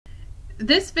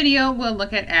This video will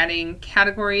look at adding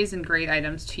categories and grade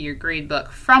items to your gradebook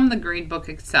from the gradebook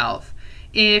itself.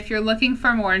 If you're looking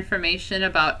for more information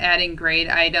about adding grade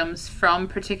items from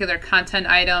particular content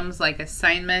items like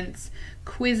assignments,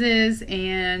 quizzes,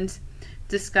 and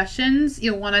discussions,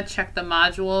 you'll want to check the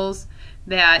modules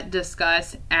that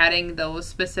discuss adding those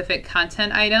specific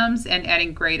content items, and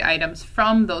adding grade items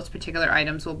from those particular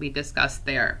items will be discussed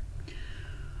there.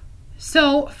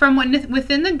 So from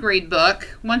within the gradebook,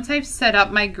 once I've set up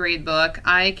my gradebook,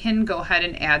 I can go ahead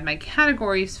and add my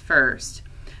categories first.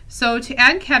 So to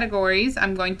add categories,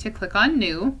 I'm going to click on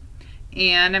New,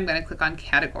 and I'm going to click on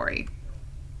Category.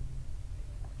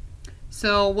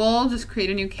 So we'll just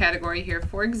create a new category here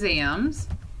for exams.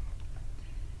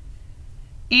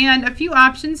 And a few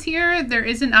options here. There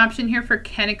is an option here for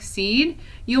Can Exceed.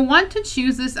 You'll want to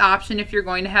choose this option if you're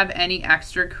going to have any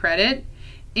extra credit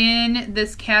in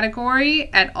this category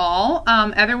at all.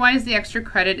 Otherwise, the extra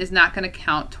credit is not going to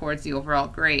count towards the overall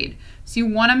grade. So you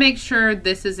want to make sure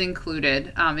this is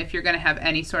included if you're going to have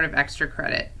any sort of extra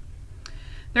credit.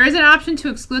 There is an option to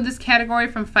exclude this category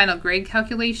from final grade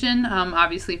calculation.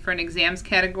 Obviously, for an exams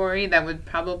category, that would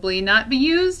probably not be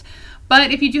used.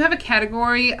 But if you do have a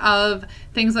category of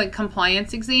things like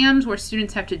compliance exams where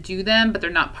students have to do them, but they're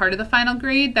not part of the final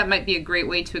grade, that might be a great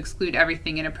way to exclude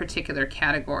everything in a particular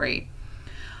category.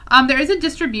 There is a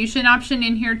distribution option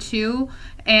in here too,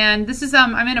 and this is,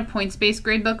 I'm in a points-based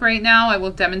gradebook right now. I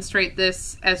will demonstrate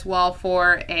this as well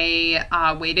for a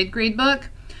weighted gradebook.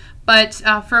 But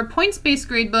for a points-based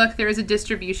gradebook, there is a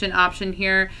distribution option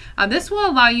here. This will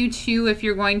allow you to, if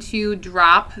you're going to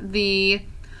drop the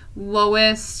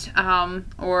lowest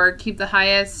or keep the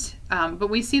highest, but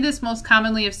we see this most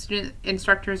commonly if student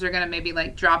instructors are going to maybe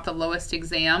like drop the lowest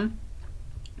exam.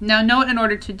 Now note, in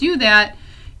order to do that,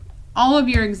 all of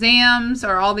your exams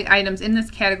or all the items in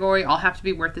this category all have to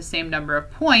be worth the same number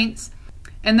of points.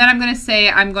 And then I'm going to say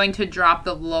I'm going to drop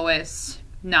the lowest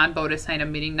non-bonus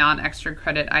item, meaning non-extra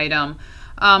credit item.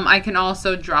 I can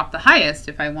also drop the highest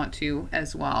if I want to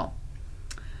as well.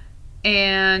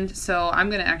 And so I'm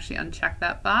going to actually uncheck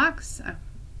that box. I'm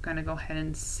going to go ahead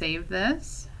and save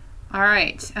this. All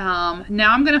right, now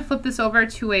I'm going to flip this over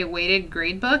to a weighted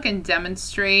gradebook and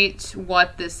demonstrate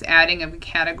what this adding of a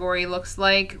category looks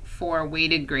like for a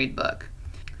weighted gradebook.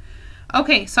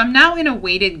 Okay, so I'm now in a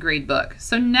weighted gradebook.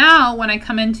 So now when I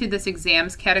come into this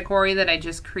exams category that I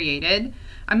just created,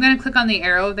 I'm going to click on the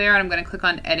arrow there, and I'm going to click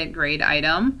on Edit Grade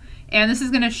Item. And this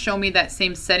is going to show me that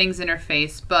same settings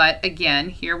interface, but again,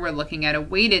 here we're looking at a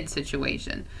weighted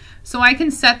situation. So I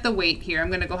can set the weight here. I'm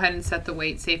going to go ahead and set the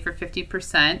weight, say, for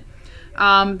 50%.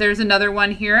 There's another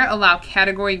one here, allow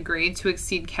category grade to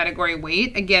exceed category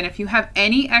weight. Again, if you have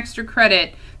any extra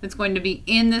credit that's going to be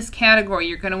in this category,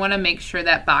 you're going to want to make sure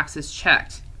that box is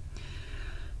checked.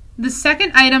 The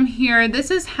second item here,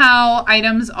 this is how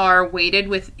items are weighted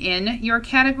within your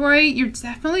category. You're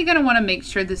definitely going to want to make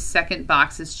sure the second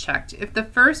box is checked. If the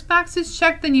first box is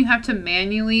checked, then you have to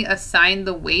manually assign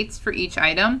the weights for each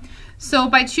item. So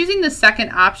by choosing the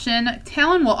second option,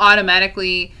 Talon will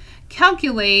automatically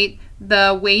calculate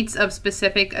the weights of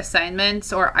specific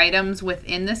assignments or items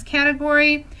within this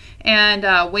category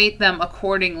and weight them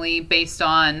accordingly based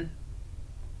on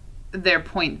their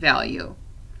point value.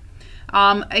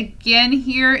 Again,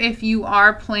 here, if you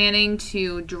are planning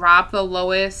to drop the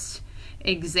lowest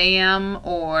exam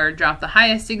or drop the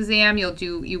highest exam,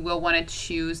 you will want to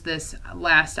choose this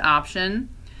last option.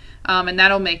 And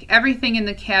that'll make everything in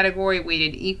the category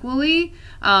weighted equally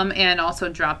and also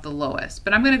drop the lowest.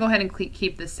 But I'm going to go ahead and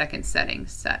keep the second setting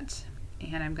set.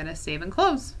 And I'm going to save and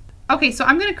close. Okay, so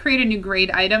I'm going to create a new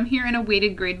grade item here in a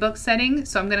weighted gradebook setting.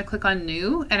 So I'm going to click on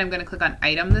New, and I'm going to click on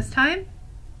Item this time.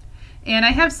 And I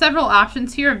have several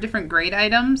options here of different grade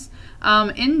items.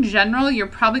 In general, you're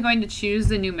probably going to choose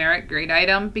the numeric grade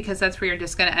item because that's where you're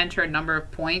just going to enter a number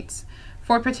of points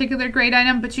for a particular grade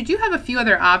item. But you do have a few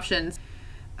other options.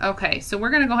 Okay, so we're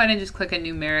going to go ahead and just click a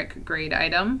numeric grade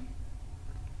item.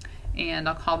 And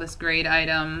I'll call this grade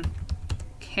item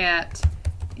Cat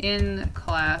in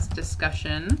Class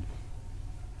Discussion.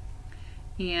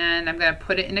 And I'm going to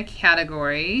put it in a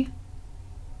category.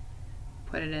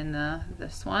 Put it in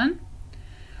this one.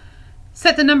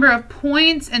 Set the number of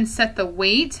points and set the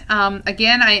weight.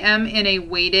 Again, I am in a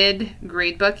weighted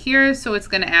gradebook here, so it's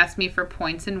going to ask me for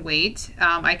points and weight.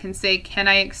 I can say, can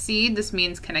I exceed? This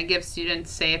means, can I give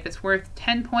students, say if it's worth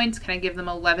 10 points, can I give them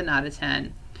 11 out of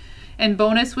 10? And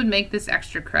bonus would make this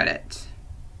extra credit.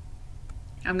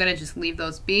 I'm going to just leave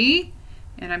those be,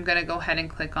 and I'm going to go ahead and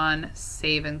click on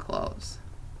Save and Close.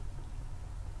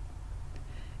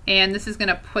 And this is going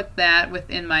to put that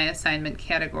within my assignment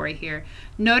category here.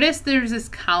 Notice there's this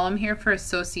column here for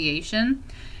association,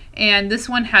 and this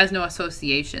one has no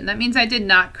association. That means I did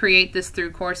not create this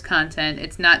through course content.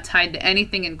 It's not tied to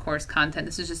anything in course content.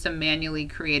 This is just a manually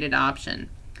created option.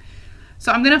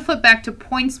 So I'm going to flip back to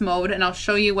points mode, and I'll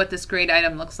show you what this grade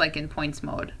item looks like in points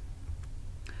mode.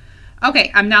 Okay,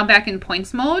 I'm now back in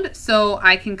points mode, so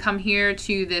I can come here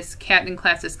to this cat in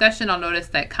class discussion. I'll notice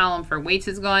that column for weights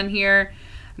is gone here.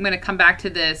 I'm going to come back to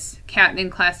this cat in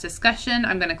class discussion.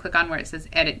 I'm going to click on where it says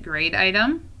edit grade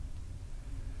item.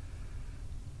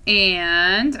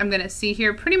 And I'm going to see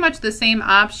here pretty much the same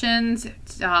options.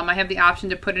 I have the option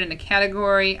to put it in a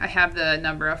category. I have the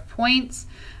number of points.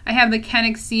 I have the can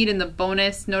exceed and the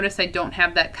bonus. Notice I don't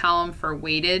have that column for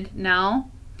weighted now.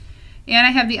 And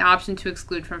I have the option to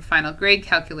exclude from final grade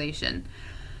calculation.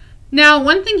 Now,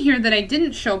 one thing here that I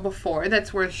didn't show before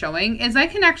that's worth showing is I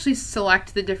can actually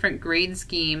select the different grade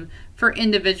scheme for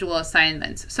individual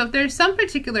assignments. So if there's some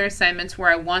particular assignments where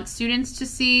I want students to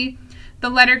see the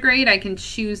letter grade, I can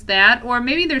choose that. Or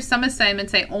maybe there's some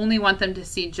assignments I only want them to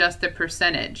see just the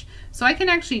percentage. So I can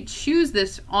actually choose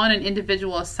this on an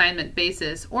individual assignment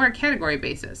basis or a category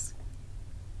basis.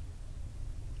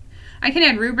 I can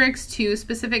add rubrics to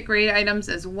specific grade items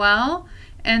as well.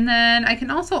 And then I can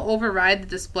also override the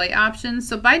display options.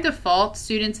 So by default,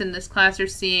 students in this class are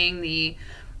seeing the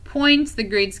points, the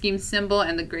grade scheme symbol,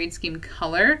 and the grade scheme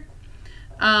color.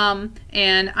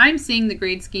 And I'm seeing the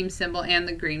grade scheme symbol and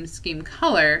the grade scheme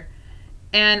color.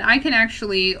 And I can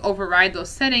actually override those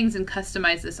settings and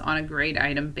customize this on a grade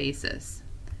item basis.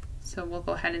 So we'll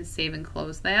go ahead and save and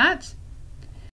close that.